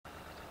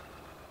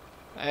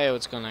Hey,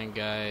 what's going on,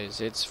 guys?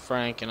 It's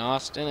Frank and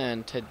Austin,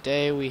 and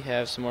today we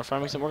have some more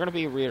farming stuff. We're going to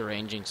be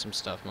rearranging some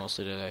stuff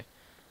mostly today.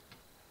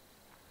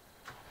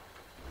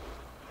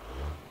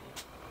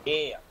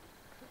 Yeah.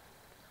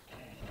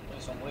 Need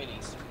some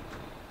Wheaties.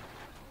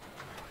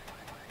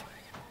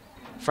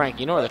 Frank,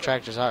 you know where the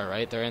tractors are,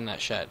 right? They're in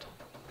that shed.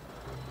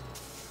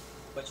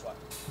 Which one?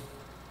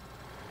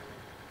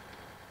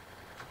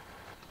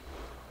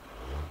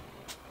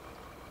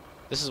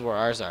 This is where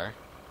ours are.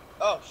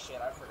 Oh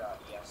shit, I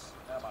forgot. Yes.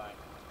 Never mind.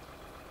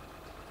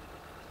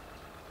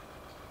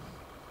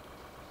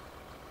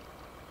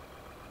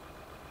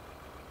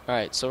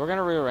 Alright, so we're going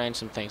to rearrange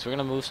some things. We're going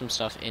to move some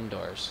stuff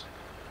indoors.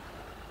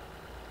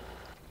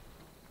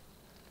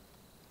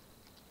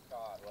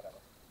 God, whatever.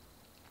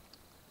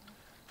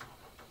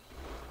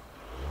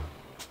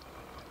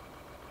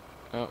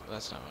 Oh,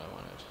 that's not what I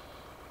wanted.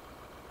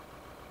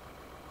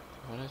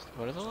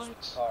 What are the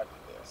lights? Hard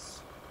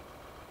this.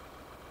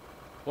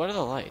 What are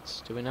the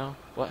lights? Do we know?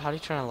 How do you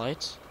turn on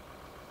lights?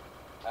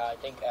 I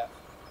think F.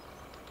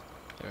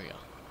 There we go.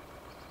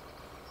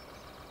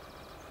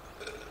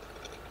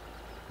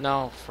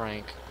 No,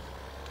 Frank.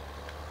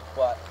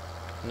 What?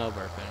 No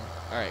burping.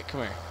 Alright,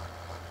 come here.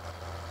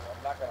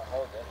 I'm not gonna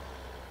hold it.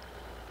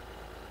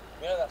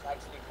 You know that's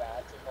actually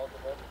bad to hold the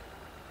book?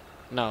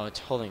 No, it's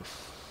holding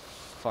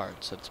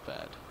farts that's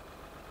bad.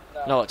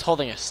 No. No, it's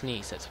holding a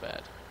sneeze that's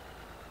bad.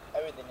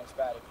 Everything is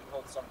bad. If you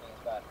hold something,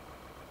 it's bad.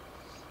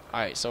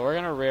 Alright, so we're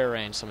going to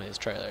rearrange some of these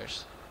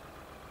trailers.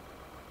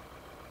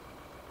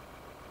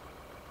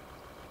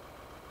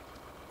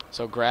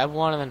 So grab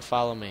one and then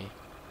follow me.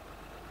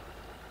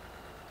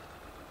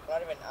 I'm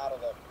not even out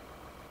of the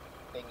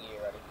thingy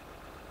already.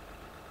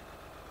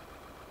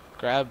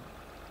 Grab,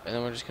 and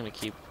then we're just going to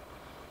keep...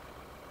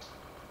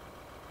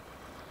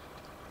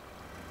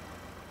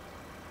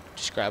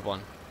 Just grab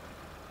one.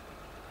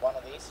 One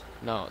of these?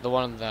 No, the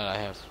one that I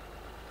have.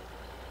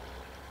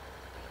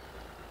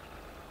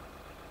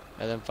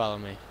 And then follow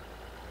me.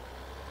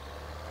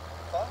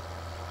 Huh?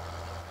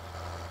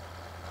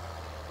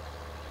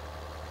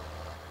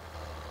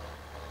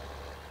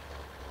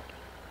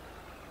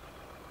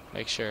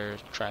 Make sure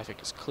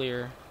traffic is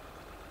clear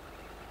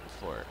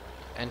before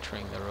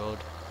entering the road.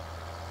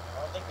 I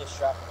don't think there's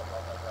traffic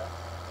above like that.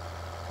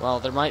 Well,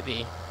 there might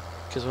be,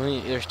 because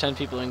when there's 10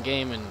 people in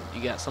game and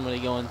you got somebody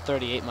going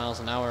 38 miles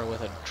an hour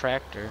with a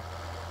tractor.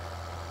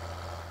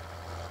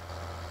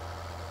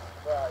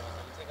 Where are you? Did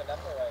you take a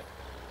left or right?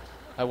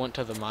 I went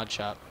to the mod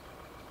shop.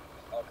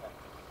 Okay.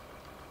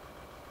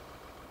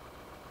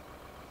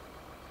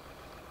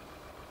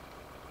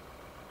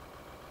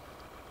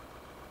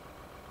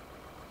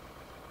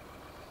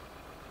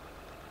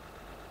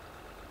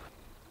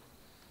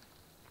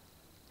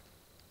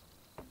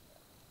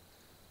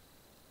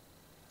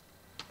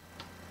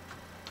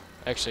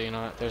 Actually, you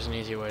know what? There's an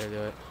easier way to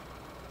do it.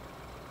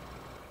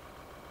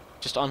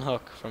 Just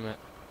unhook from it.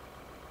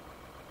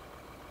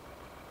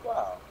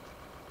 Wow.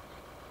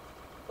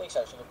 Looks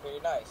actually pretty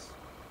nice.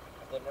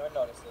 I didn't even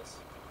notice this.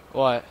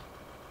 What?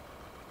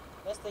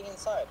 This thing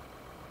inside.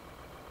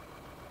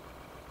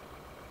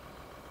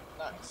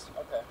 Nice.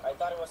 Okay. I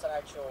thought it was an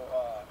actual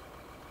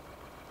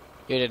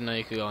You didn't know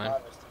you could go in.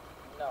 harvest.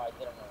 No, I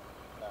didn't know.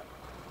 No.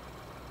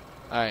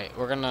 Alright,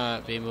 we're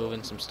gonna be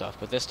moving some stuff,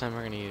 but this time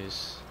we're gonna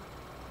use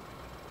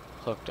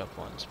hooked up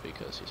ones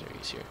because these are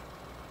easier.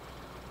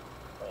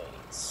 Wait.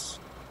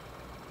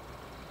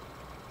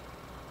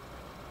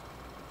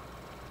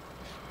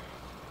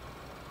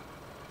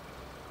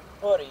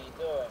 What are you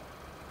doing?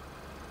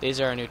 These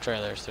are our new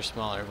trailers. They're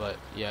smaller, but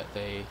yet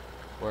they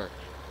work.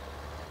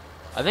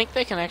 I think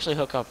they can actually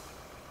hook up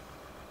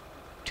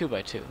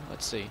 2x2.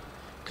 Let's see.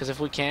 Because if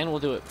we can,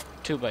 we'll do it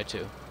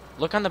 2x2.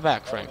 Look on the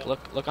back, Frank.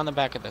 Look on the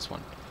back of this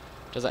one.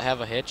 Does it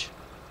have a hitch?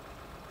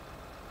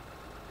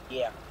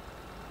 Yeah.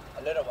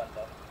 A little one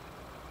though.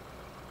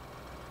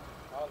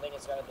 I don't think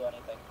it's gonna do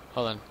anything.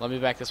 Hold on. Let me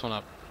back this one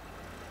up.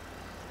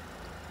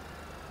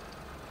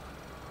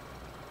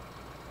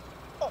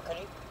 Oh, can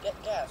you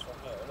get gas from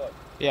here? Look.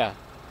 Yeah.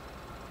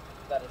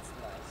 That is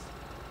nice.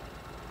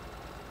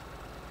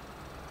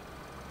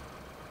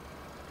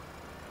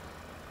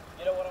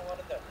 You know what I want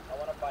to do? I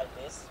want to buy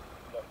this,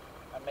 look,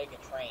 and make a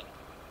train.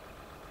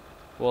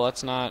 Well,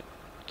 let's not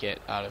get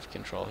out of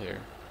control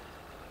here.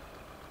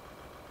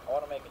 I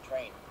want to make a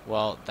train.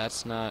 Well,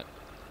 that's not...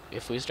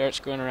 If we start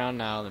screwing around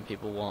now, then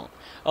people won't.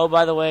 Oh,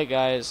 by the way,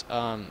 guys,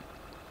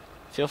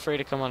 feel free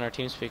to come on our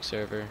TeamSpeak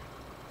server.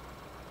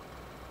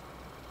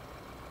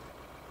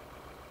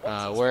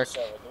 What Work. TeamSpeak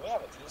server? Do we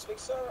have a TeamSpeak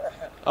server?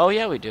 Oh,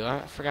 yeah, we do.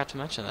 I forgot to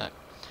mention that.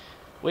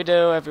 We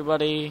do,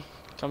 everybody.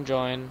 Come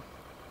join.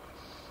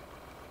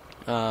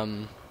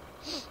 Frank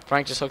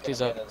just hooked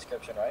these It'll up. be in the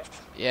description, right?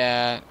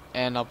 Yeah,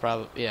 and I'll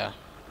probably... Yeah,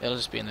 it'll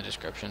just be in the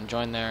description.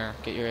 Join there,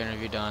 get your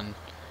interview done.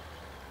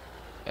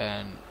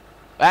 And...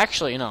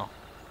 Actually, no.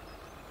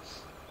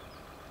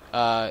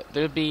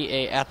 There'll be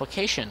a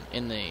application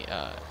in the,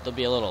 there'll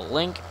be a little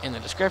link in the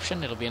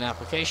description. It'll be an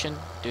application.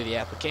 Do the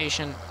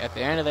application. At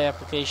the end of the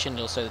application,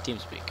 it'll say the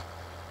TeamSpeak.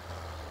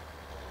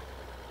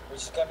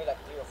 Which is gonna be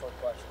like 3 or 4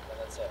 questions, but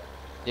that's it.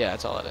 Yeah,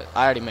 that's all it is.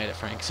 I already made it,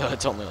 Frank, so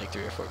it's only like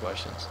 3 or 4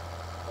 questions.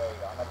 There you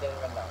go. I didn't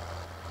even know.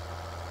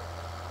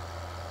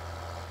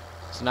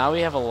 So now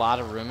we have a lot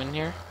of room in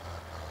here.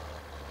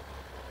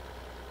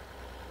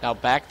 Now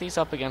back these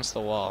up against the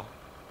wall.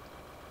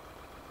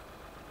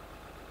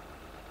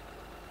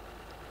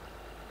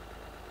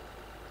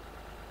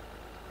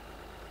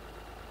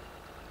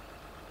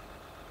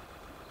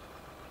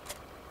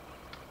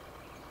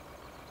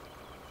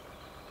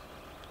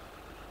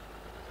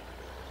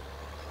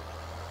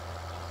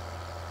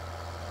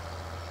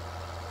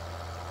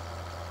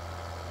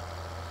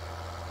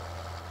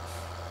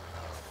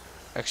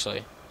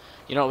 Actually,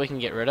 you know what we can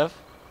get rid of?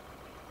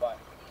 What?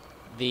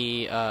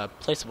 The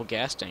placeable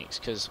gas tanks,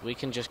 because we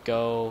can just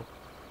go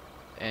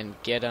and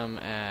get them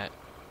at...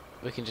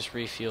 We can just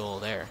refuel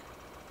there.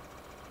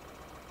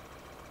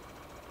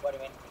 What do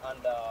you mean? On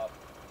the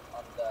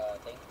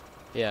thing?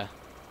 Yeah.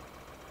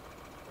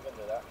 You can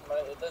do that.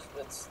 But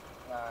it's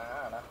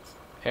I don't know.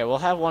 Here, we'll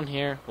have one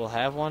here. We'll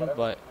have one, Whatever,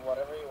 but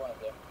whatever you want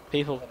to do.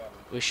 people,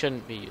 we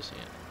shouldn't be using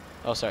it.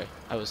 Oh, sorry.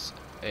 I was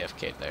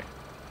AFK'd there.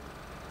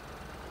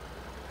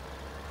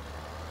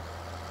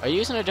 Are you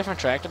using a different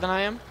tractor than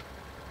I am?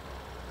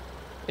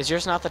 Is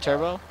yours not the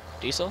turbo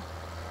diesel?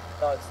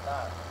 No, it's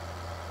not.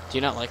 Do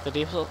you not like the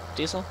diesel? No,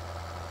 I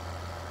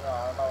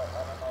don't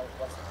know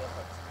what's the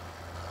difference.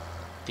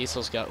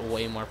 Diesel's got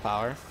way more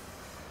power.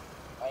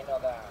 I know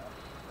that.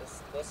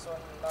 Is this one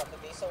not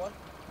the diesel one?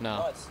 No,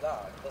 No, it's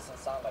not. It doesn't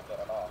sound like it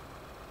at all.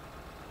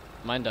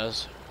 mine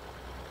does.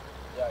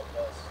 Yeah, it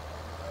does.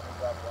 Let me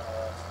grab one of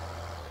those.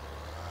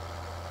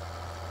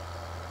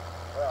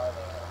 Where are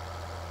they?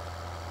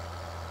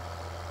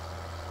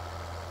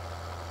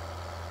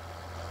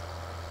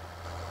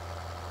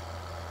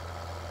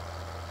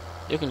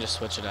 You can just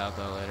switch it out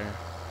though later.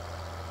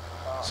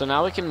 Wow. So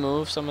now we can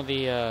move some of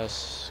the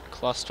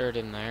clustered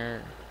in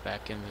there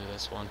back into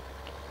this one.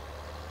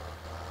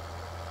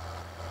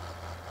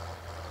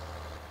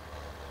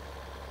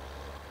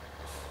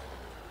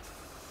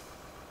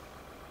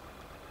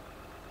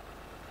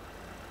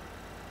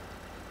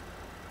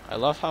 I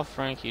love how,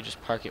 Frank, you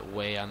just park it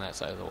way on that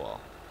side of the wall.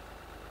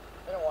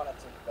 I don't want it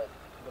to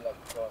be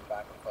like going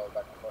back and forth,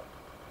 back and forth.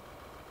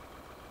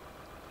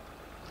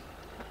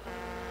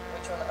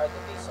 Which one are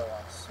the diesel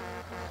ones?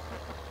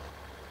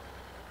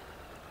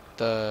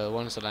 The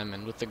ones that I'm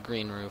in with the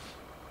green roof.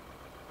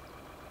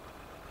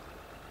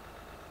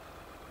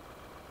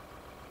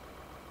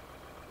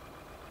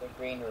 The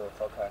green roof,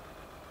 okay.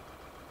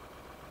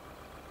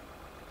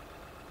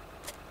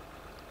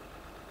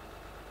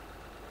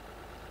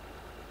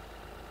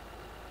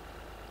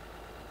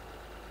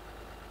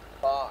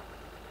 Fuck.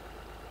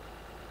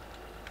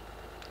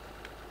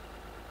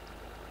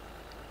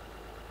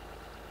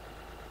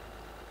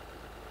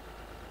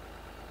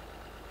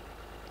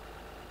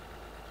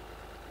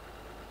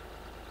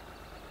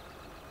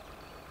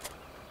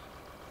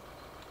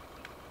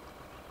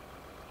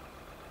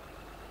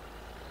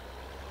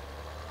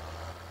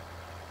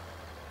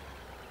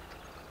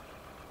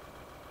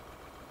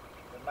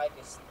 The mic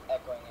is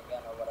echoing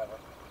again or whatever.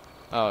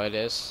 Oh, it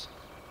is?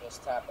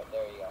 Just tap it,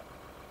 there you go.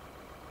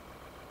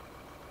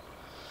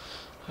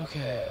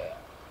 Okay.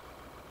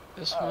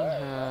 This Oh, one there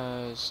you go.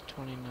 has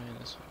 29,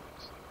 this one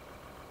has...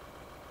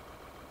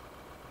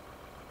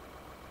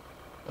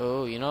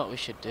 Oh, you know what we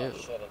should do? Oh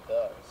shit, it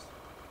does.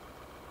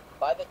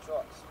 Buy the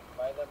trucks.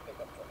 Buy the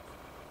pickup trucks.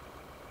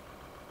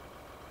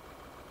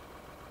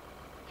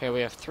 Here,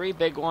 we have 3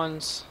 big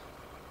ones.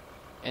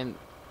 And...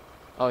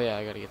 Oh yeah,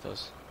 I gotta get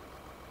those.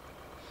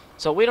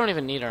 So we don't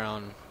even need our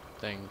own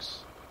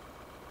things.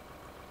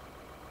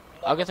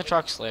 No, I'll get the but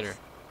trucks later.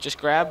 Just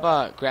grab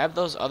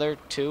those other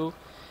 2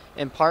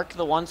 and park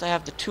the ones that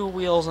have the 2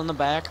 wheels in the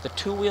back. The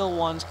 2-wheel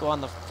ones go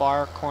on the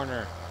far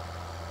corner.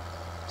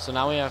 So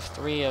now we have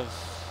 3 of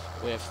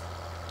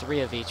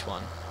each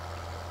one.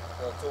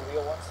 The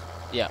 2-wheel ones?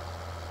 Yeah.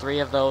 3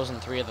 of those and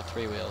 3 of the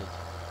 3-wheeled.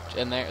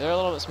 And they're a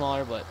little bit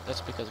smaller, but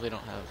that's because we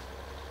don't have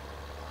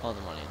all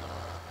the money in the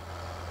world.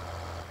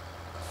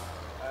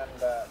 And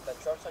the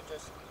trucks are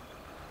just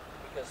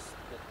because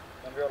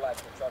in real life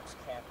the trucks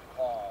can't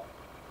haul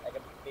like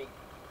a big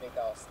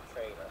ass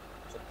trailer.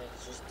 So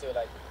it's just to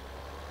like,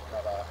 I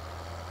don't know.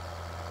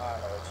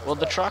 It's just Well,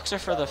 the like trucks are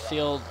for the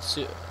drive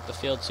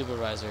field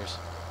supervisors.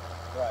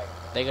 around. Right.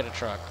 They get a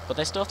truck, but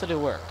they still have to do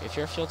work. If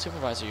you're a field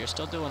supervisor, you're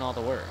still doing all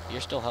the work.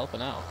 You're still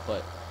helping out,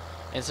 but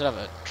instead of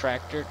a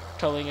tractor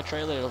towing a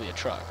trailer, it'll be a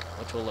truck,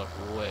 which will look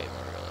way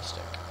more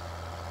realistic.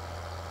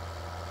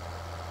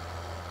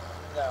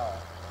 No.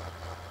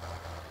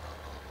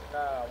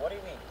 No. What do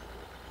you mean?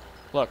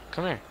 Look,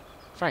 come here.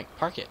 Frank,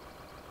 park it.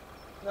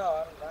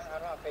 No,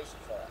 I'm not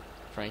patient for that.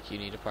 Frank, you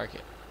need to park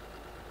it.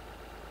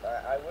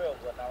 I will,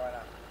 but not right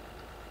now.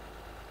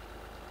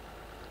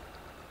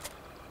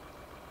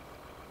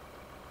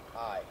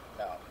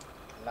 No.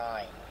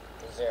 9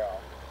 0.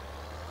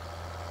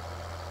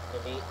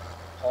 Delete.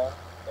 Home.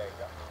 There you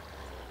go.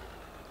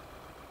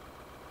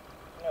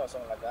 You know,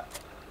 something like that.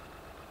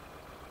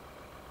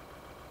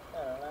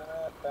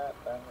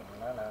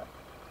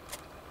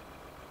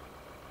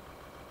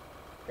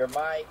 Your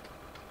mic.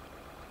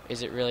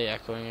 Is it really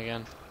echoing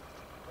again?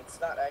 It's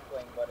not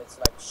echoing, but it's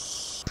like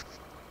shh,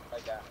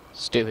 like that.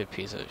 Stupid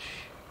piece of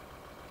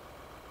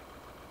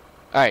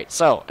Alright,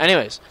 so,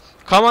 anyways.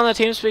 Come on the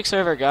TeamSpeak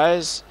server,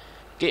 guys.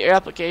 Get your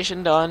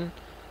application done.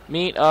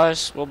 Meet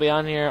us. We'll be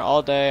on here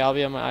all day. I'll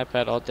be on my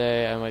iPad all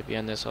day. I might be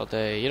on this all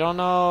day. You don't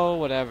know.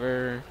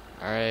 Whatever.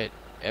 Alright.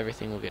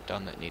 Everything will get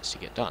done that needs to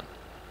get done.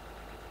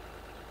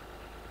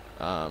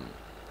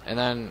 And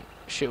then,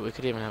 shoot, we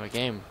could even have a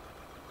game.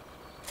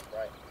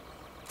 Right.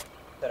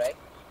 Today?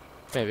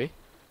 Maybe.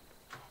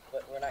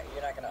 But you're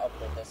not gonna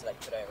upload this like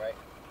today, right?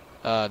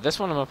 This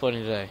one I'm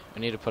uploading today. I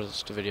need to put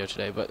this to video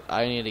today, but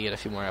I need to get a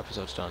few more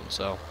episodes done,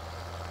 so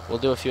we'll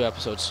do a few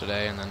episodes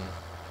today, and then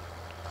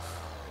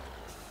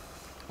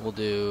we'll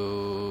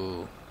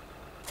do,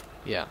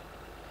 yeah.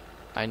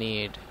 What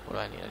do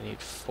I need? I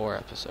need 4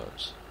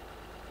 episodes.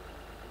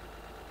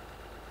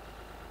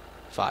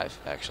 5,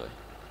 actually.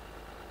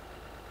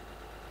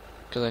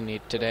 Because I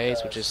need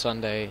today's, which is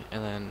Sunday,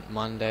 and then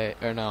Monday,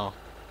 or no.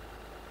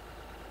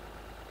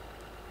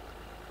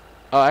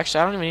 Oh,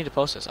 actually, I don't even need to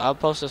post this. I'll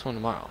post this one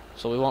tomorrow,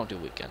 so we won't do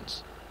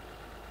weekends.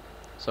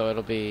 So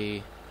it'll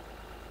be...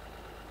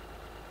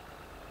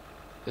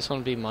 This one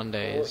will be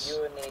Mondays.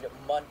 You would need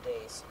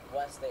Mondays,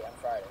 Wednesday, and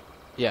Friday.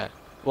 Yeah.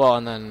 Well,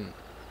 and then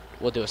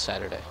we'll do a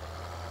Saturday.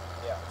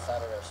 Yeah,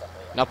 Saturday or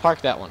something. Yeah. Now park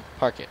that one.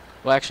 Park it.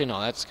 Well, actually,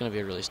 no. That's going to be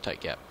a really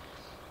tight gap.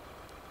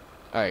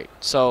 Alright,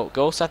 so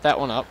go set that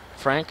one up.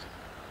 Frank,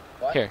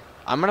 What? here.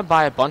 I'm going to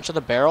buy a bunch of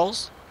the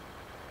barrels.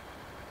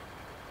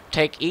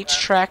 Take each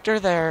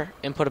tractor there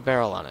and put a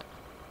barrel on it.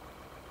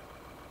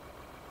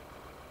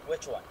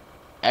 Which one?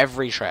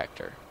 Every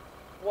tractor.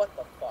 What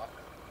the fuck?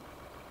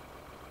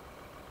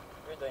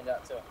 You're doing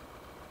that too.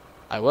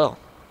 I will.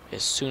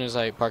 As soon as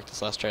I park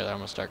this last trailer, I'm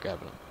going to start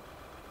grabbing them.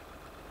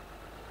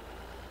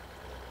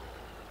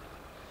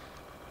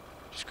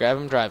 Just grab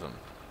them, drive them,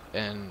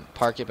 and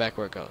park it back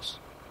where it goes.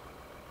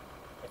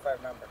 If I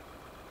remember.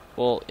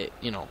 Well,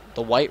 you know,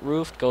 the white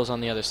roof goes on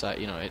the other side.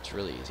 You know, it's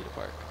really easy to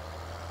park.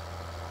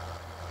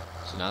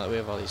 So now that we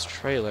have all these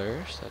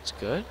trailers, that's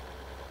good.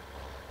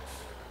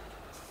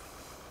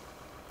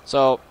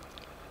 So,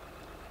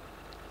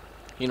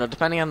 you know,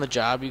 depending on the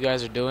job you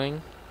guys are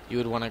doing, you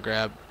would want to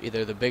grab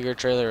either the bigger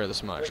trailer or the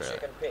smaller Which trailer. you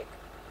can pick.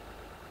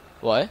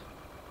 What?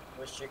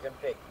 Which you can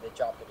pick. The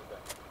job that you're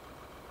doing.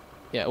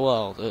 Yeah,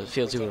 well, the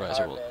field We can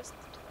supervisor will.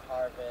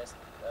 harvest,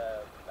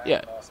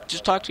 Yeah, animals and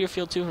just stuff. talk to your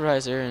field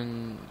supervisor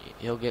and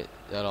he'll get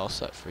that all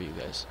set for you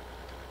guys.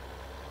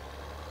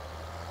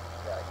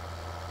 Right.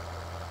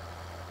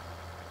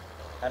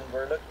 And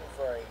we're looking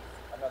for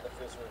another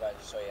field supervisor,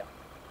 so yeah.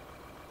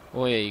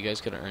 Well, yeah, you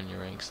guys gotta earn your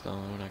ranks, though.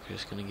 We're not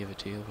just gonna give it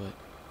to you, but...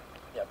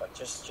 Yeah, but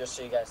just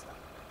so you guys know.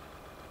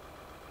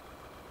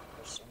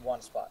 There's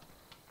one spot.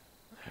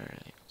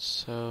 Alright,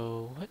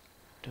 so what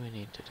do we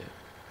need to do?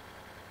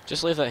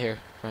 Just leave that here,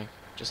 Frank.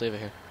 Just leave it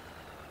here.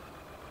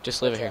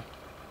 Just leave it here.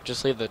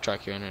 Just leave the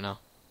truck you're in right now.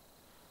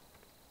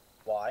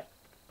 Why?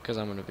 Because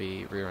I'm gonna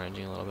be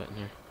rearranging a little bit in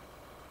here.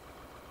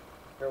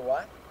 You're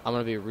what? I'm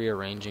gonna be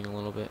rearranging a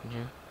little bit in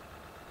here.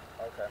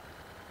 Okay.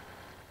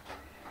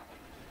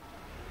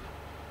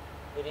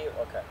 Did you?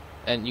 Okay.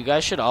 And you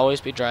guys should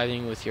always be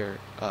driving with your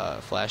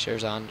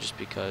flashers on, just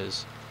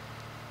because,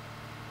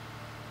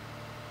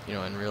 you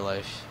know, in real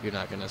life, you're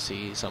not gonna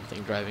see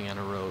something driving on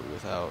a road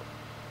without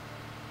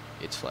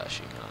its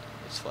flashing on,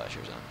 its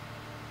flashers on.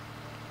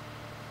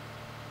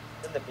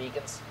 Isn't the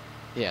beacons?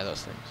 Yeah,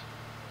 those things.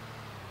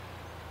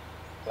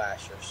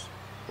 Flashers.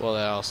 Well,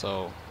 they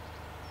also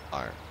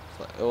are.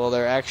 Well,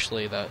 they're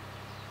actually the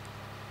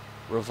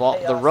Hey, the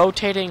Austin.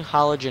 rotating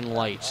halogen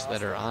lights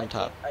that are Austin, on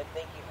top. I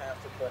think you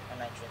have to put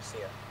an entrance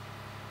here.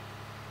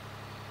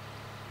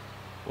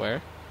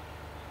 Where?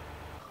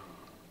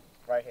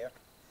 Right here.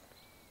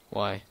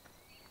 Why?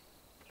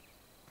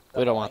 The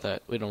We don't want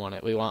light. that. We don't want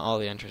it. We want all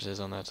the entrances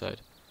on that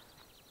side.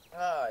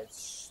 Ah, it's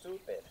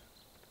stupid.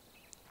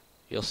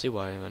 You'll see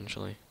why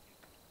eventually.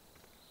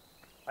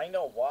 I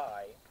know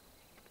why.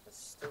 It's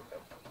stupid.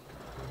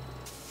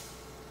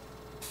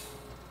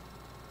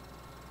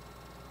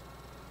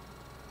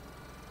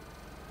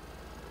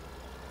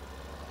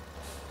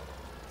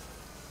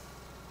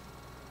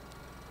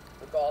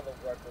 Look at all the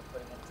work we're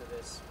putting into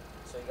this,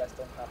 so you guys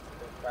don't have to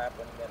do crap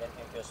when you get in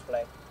here. Just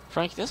play.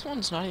 Frank, this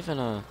one's not even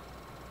a...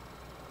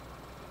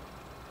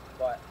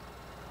 But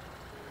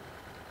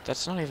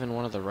That's not even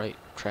one of the right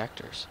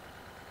tractors.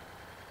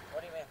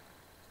 what do you mean?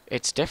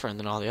 It's different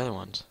than all the other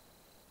ones.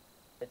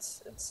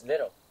 It's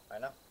little. I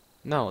know.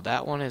 No,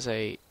 that one is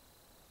a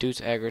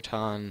Deutz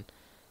Agriton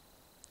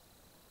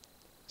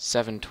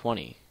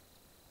 720.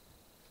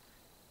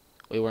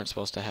 We weren't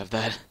supposed to have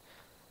that.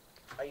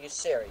 Are you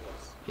serious?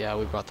 Yeah,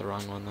 we brought the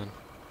wrong one then.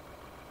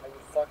 Are you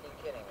fucking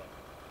kidding me?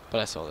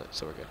 But I sold it,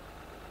 so we're good.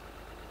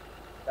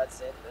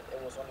 That's it?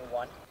 It was only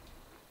one?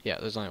 Yeah,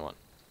 there's only one.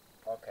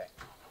 Okay.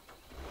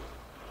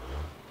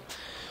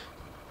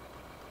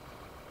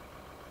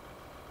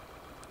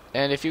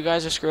 And if you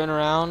guys are screwing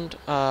around,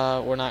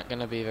 we're not going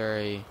to be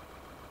very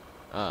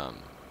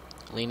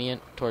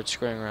lenient towards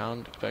screwing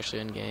around, especially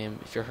in game.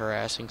 If you're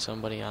harassing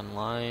somebody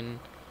online,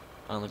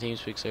 on the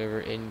TeamSpeak server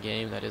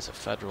in-game. That is a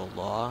federal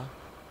law.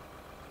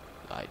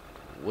 I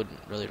wouldn't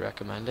really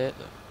recommend it.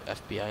 The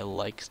FBI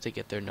likes to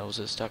get their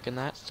noses stuck in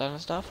that kind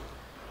of stuff.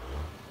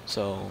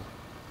 So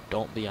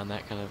don't be on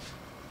that kind of...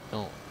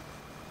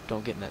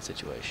 Don't get in that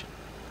situation.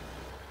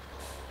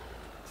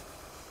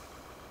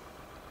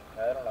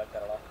 I don't like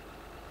that at all.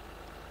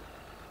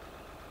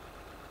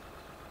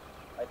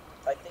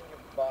 I think you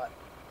bought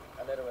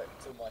a little bit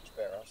too much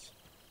barrels.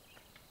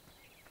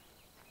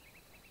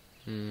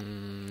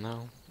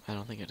 No, I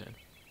don't think I did.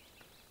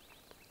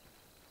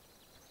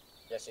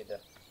 Yes, you did.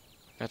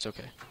 That's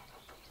okay.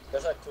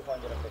 There's like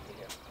 250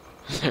 here.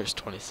 There's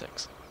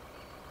 26.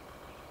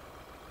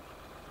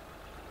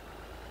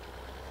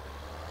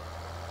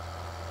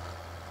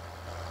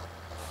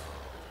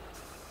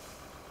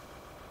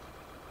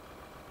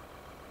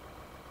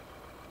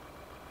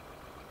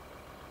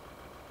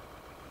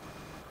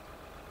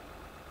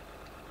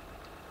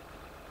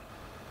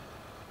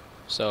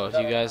 So if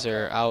you guys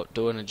are out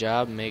doing a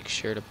job, make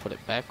sure to put it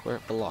back where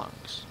it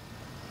belongs.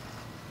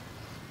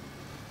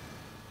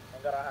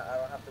 I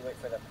don't have to wait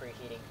for the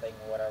preheating thing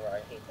or whatever.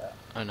 I hate that.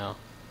 I know.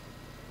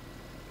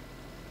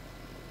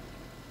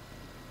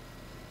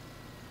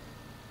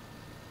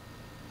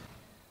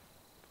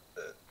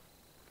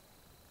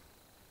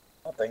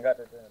 Oh, thank God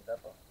they're doing a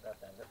depot. God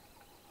damn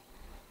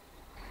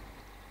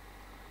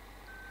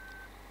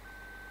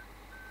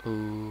it.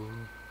 Ooh,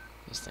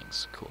 this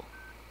thing's cool.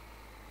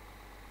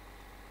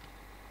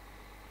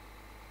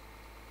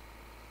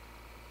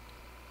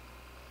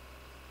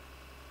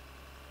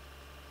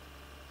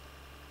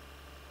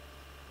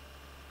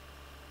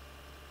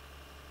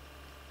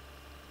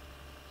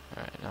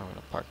 Alright, now I'm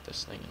gonna park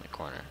this thing in the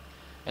corner.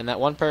 And that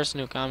one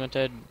person who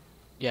commented,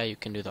 yeah, you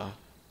can do the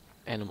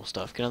animal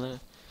stuff. Get on the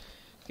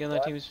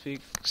TeamSpeak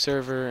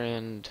server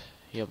and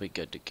you'll be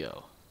good to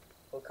go.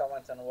 Who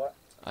comments on what?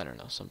 I don't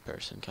know, some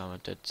person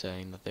commented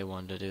saying that they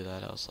wanted to do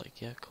that. I was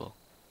like, yeah, cool.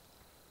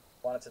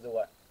 Wanted to do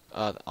what?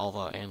 All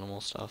the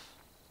animal stuff.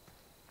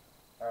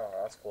 Oh,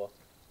 that's cool.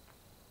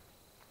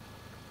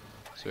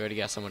 So we already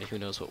got somebody who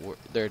knows what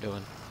they're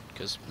doing.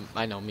 Because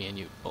I know me and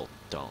you both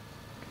don't.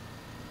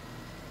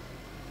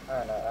 I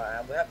don't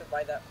know. We have to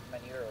buy that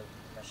manure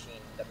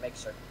machine, the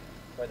mixer,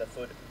 for the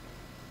food.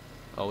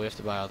 Oh, we have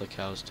to buy all the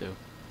cows too.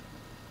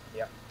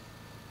 Yeah.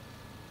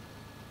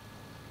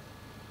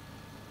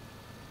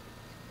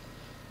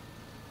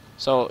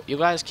 So you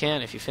guys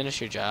can, if you finish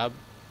your job,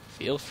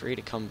 feel free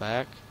to come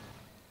back,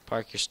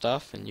 park your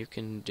stuff, and you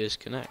can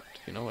disconnect.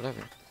 You know,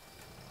 whatever.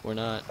 We're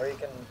not... Or you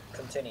can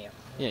continue.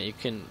 Yeah, you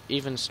can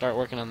even start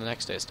working on the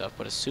next day's stuff.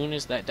 But as soon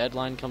as that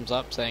deadline comes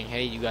up saying,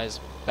 hey, you guys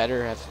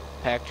better have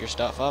packed your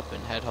stuff up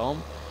and head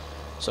home.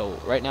 So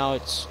right now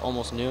it's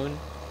almost noon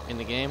in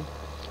the game.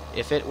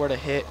 If it were to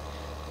hit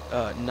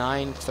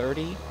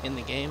 9:30 in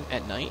the game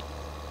at night,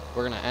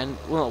 we're gonna end.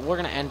 Well, we're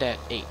gonna end at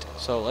 8.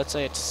 So let's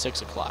say it's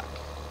 6 o'clock,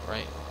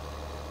 right?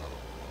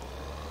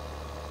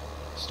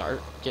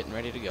 Start getting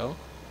ready to go.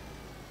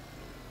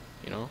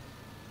 You know,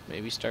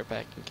 maybe start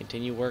back and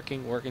continue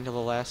working till the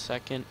last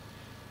second,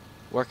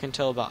 work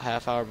until about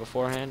half hour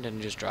beforehand,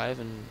 and just drive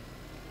and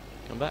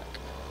come back.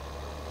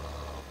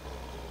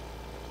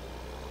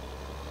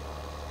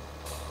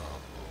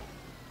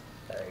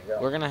 There you go.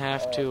 We're gonna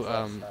have Oh,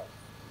 to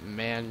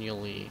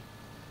manually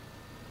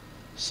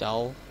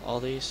sell all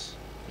these.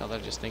 Now that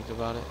I just think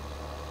about it,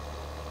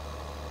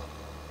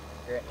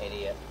 You're an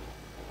idiot.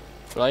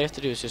 but all you have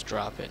to do is just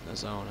drop it in the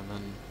zone, and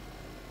then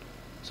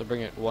so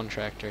bring it one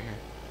tractor here.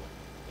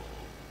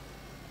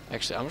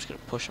 Actually, I'm just gonna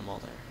push them all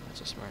there.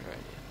 That's a smarter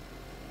idea.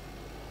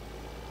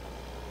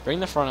 Bring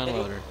the front end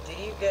loader. Did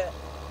you get?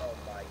 Oh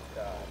my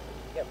God!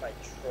 Did you get my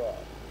truck?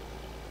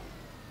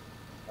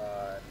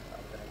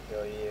 I'm gonna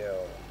kill you.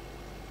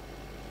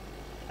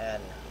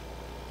 And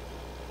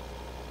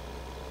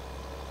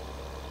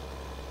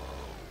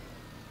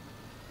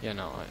Yeah,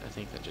 no, I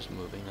think that just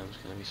moving them is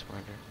gonna be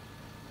smarter.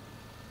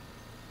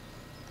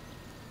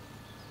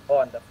 oh,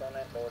 and the front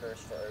end loaders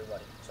for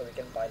everybody, so we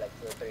can buy like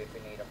 2 or 3 if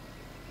we need them.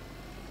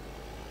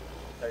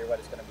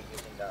 Everybody's gonna be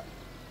using that.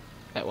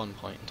 At one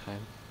point in time.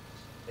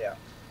 Yeah.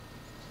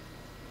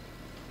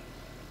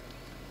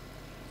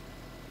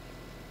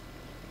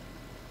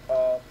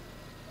 How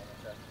much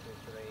is that?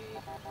 2, 3,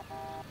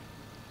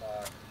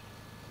 5.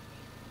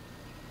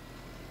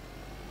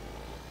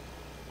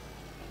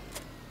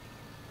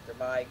 Your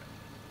mic.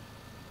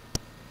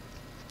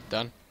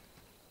 Done?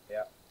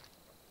 Yeah.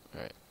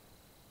 Alright.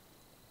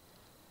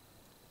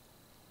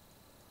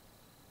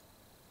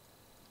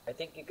 I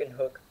think you can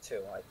hook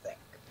 2, I think.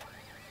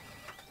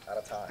 At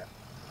a time.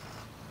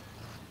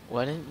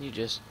 Why didn't you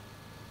just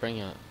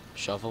bring a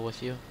shovel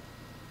with you?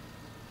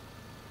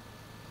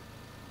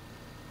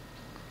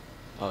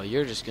 Oh,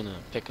 you're just gonna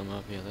pick them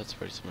up. Yeah, that's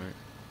pretty smart.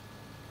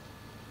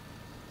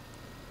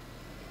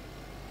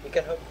 You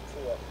can hook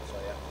 2 up, so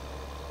yeah.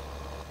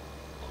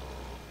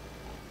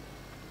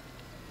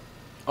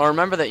 Oh,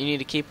 remember that you need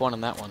to keep one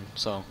on that one,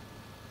 so...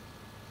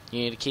 You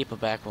need to keep a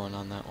back one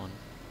on that one.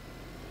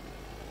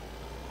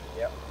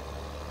 Yep.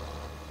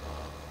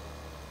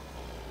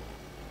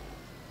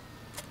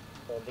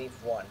 So leave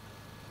 1.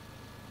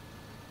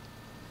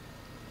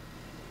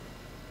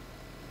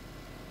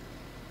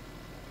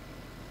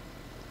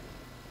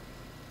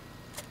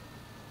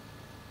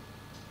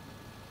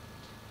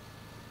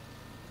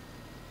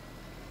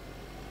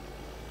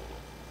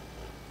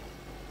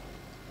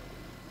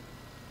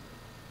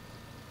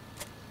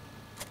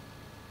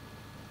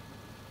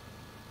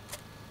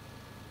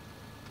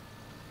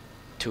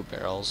 2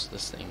 barrels,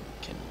 this thing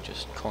can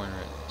just corner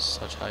at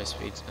such high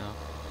speeds now.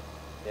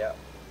 Yeah.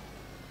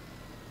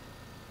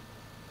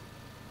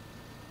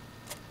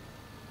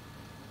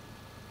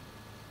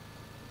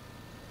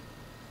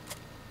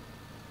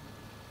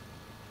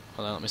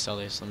 Hold on, let me sell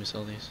these. Let me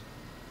sell these.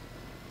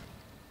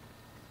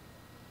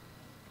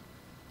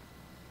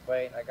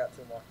 Wait, I got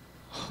 2 more.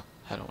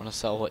 I don't want to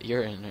sell what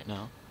you're in right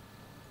now.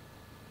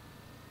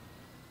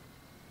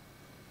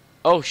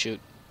 Oh, shoot.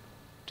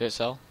 Did it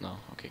sell? No.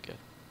 Okay, good.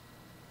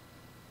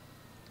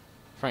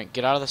 Frank,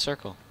 get out of the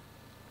circle.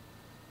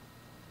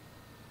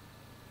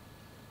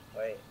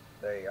 Wait,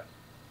 there you go.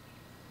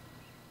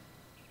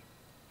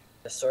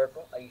 The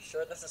circle? Are you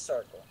sure that's a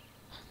circle?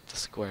 The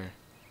square.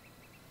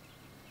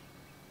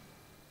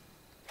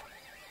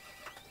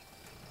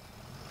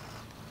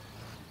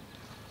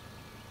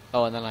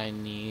 Oh, and then I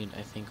need,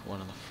 I think, one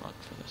in the front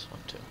for this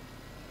one, too.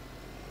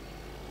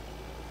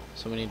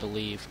 So we need to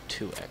leave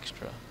 2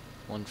 extra.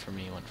 1 for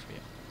me, 1 for you.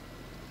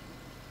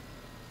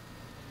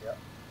 Yep.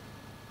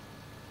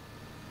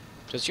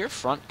 Does your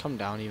front come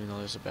down even though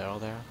there's a barrel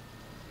there?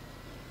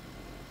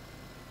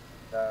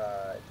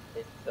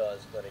 It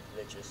does, but it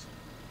glitches.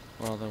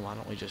 Well, then why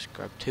don't we just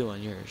grab 2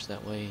 on yours?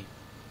 That way...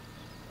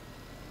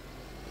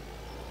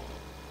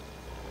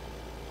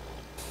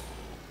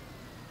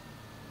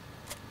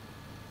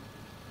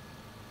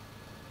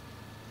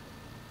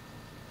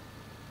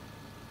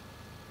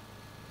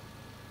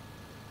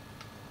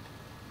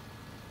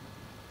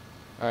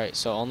 Alright,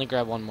 so only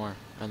grab 1 more,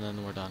 and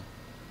then we're done.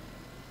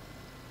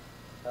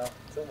 No,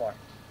 2 more.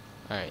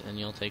 Alright, then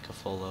you'll take a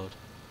full load.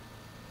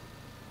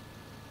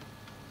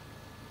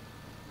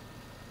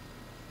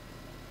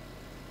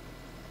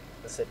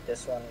 Listen,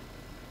 this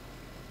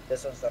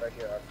one's that are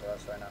here are for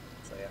us right now,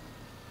 so yeah.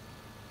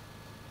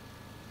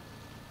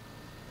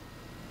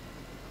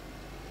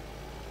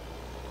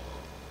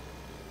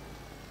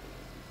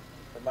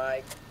 For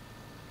Mike.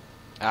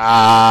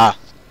 Ah!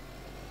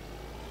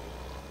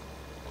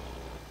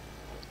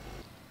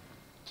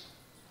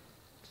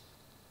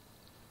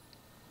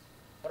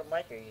 What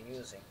mic are you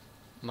using?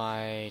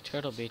 My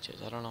Turtle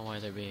Beaches. I don't know why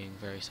they're being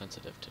very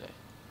sensitive today.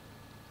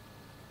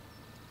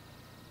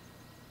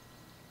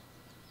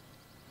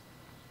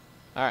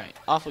 Alright,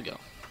 off we go.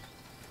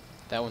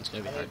 That one's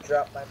gonna be I hard. need to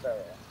drop my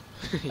barrel.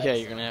 Yeah,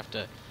 you're gonna have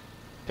to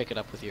pick it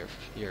up with your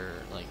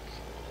like...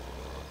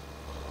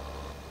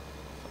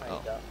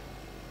 Oh,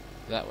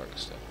 that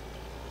works too.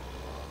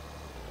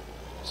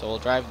 So we'll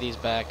drive these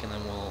back and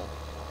then we'll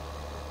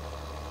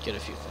get a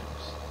few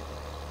things.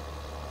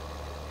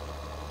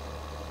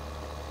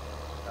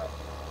 No.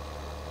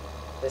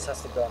 This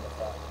has to go on the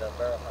front. The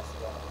barrel has to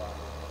go on the front.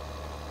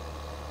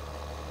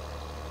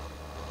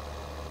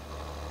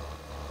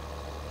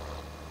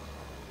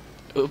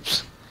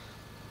 Oops.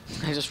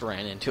 I just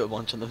ran into a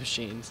bunch of the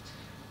machines.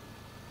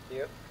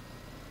 You?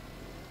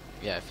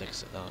 Yeah, I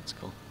fixed it though, it's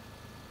cool.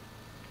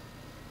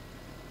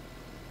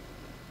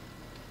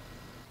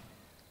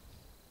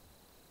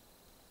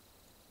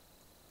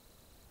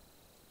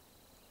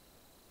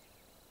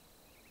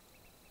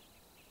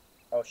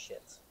 Oh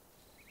shit.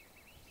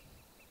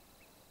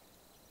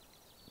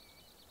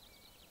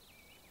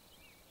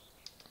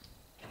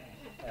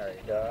 There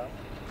you go.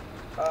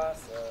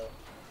 Awesome.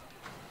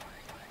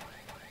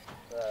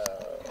 So,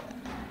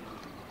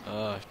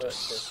 I've put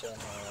just... this in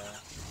here.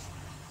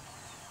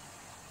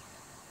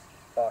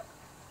 Fuck.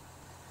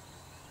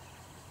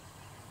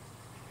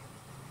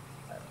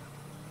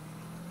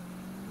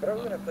 What are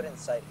we gonna put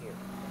inside here?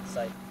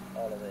 Inside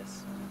all of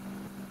this?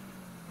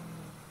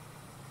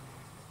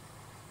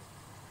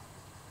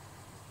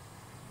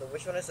 So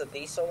which one is the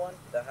diesel one?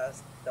 That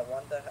has the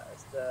one that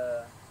has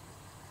the...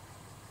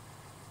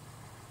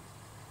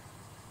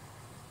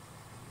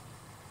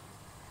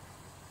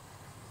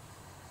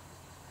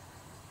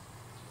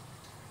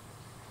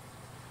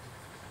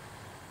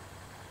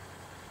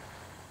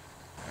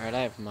 Alright,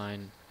 I have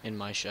mine in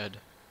my shed.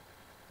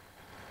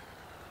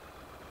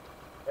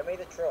 Get me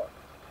the truck.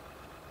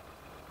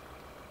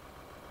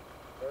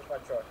 Where's my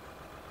truck?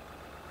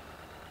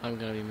 I'm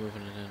gonna be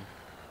moving it in.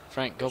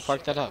 Frank, go This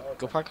park shit that can up.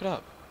 Go open. park it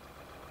up.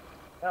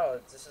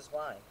 No, this is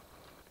mine.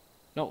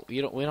 No,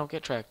 you don't. We don't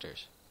get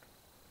tractors.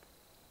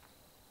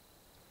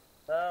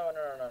 No.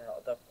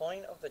 The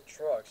point of the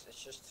trucks is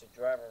just to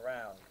drive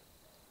around.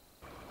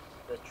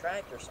 The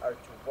tractors are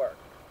to work.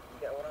 You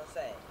get what I'm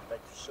saying? The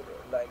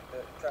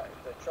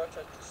trucks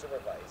are to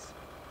supervise,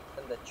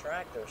 and the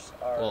tractors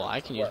are. Well, I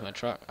to can work. use my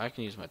truck. I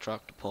can use my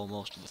truck to pull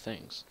most of the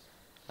things,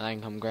 and I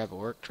can come grab a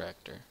work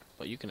tractor.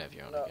 But you can have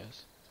your own, No. I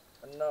guess.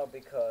 No,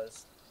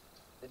 because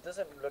it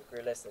doesn't look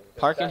realistic.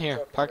 because Park in that here.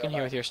 truck Park in real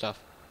here life- with your stuff.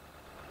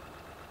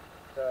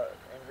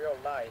 In real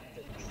life,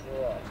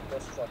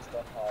 those trucks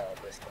don't haul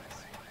a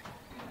distance.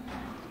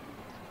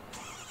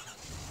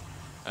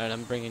 Alright,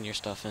 I'm bringing your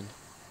stuff in.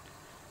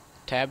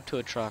 Tab to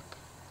a truck,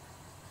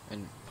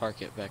 and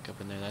park it back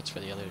up in there. That's for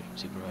the other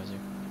supervisor.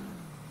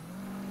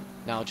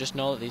 Now, just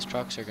know that these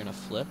trucks are gonna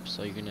flip,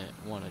 so you're gonna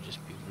want to just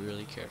be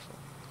really careful.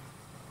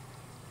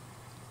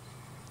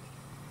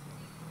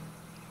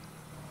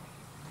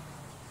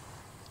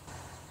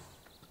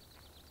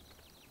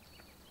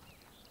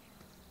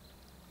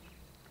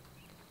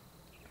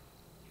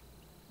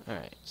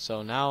 Alright,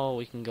 so now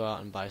we can go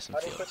out and buy some How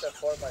do you put fields.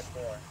 the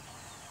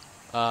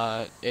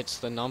 4x4? It's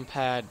the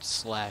numpad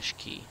 /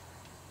 key.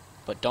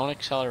 But don't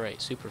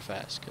accelerate super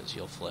fast, because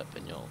you'll flip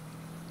and you'll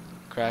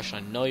crash. I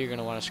know you're going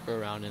to want to screw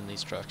around in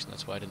these trucks, and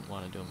that's why I didn't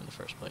want to do them in the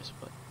first place,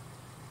 but...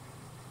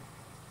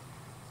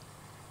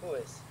 Who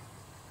is?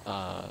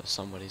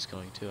 Somebody's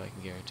going to, I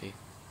can guarantee.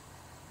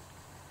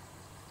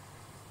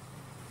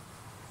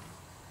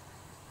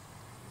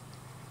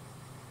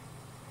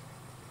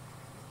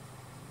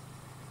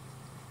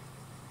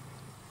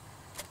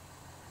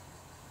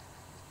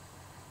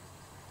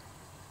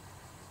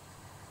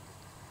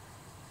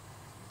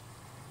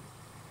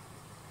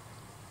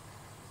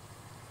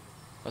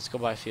 Let's go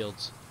buy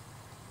fields.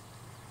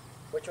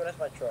 Which one is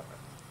my truck?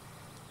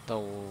 The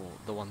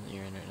one that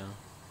you're in right now.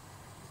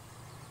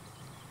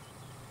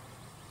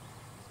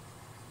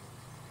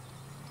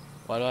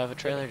 Why do I have a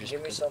trailer? Just Give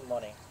me because... some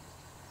money.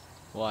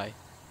 Why?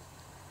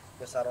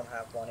 Because I don't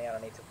have money and I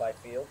need to buy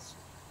fields.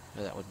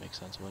 Yeah, that would make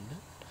sense, wouldn't it?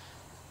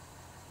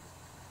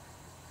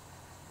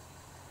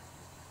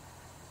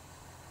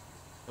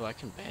 Oh, I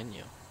can ban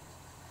you.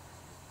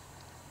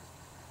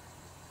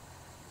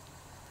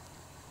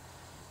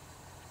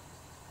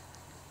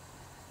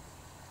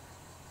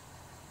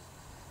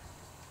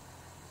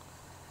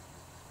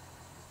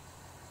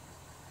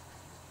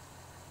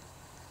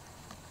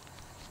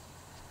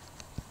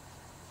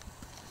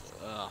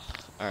 Ugh.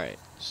 Alright,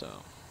 so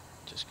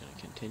just gonna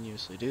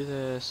continuously do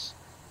this.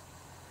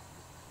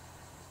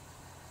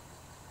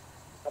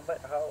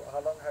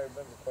 How long have you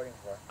been recording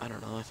for? I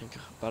don't know, I think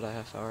about a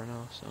half hour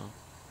now, so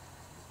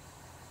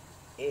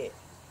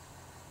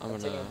I'm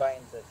Continue gonna...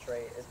 buying the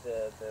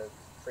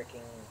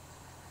freaking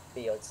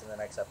fields in the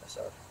next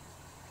episode.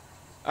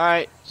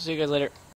 Alright, see you guys later.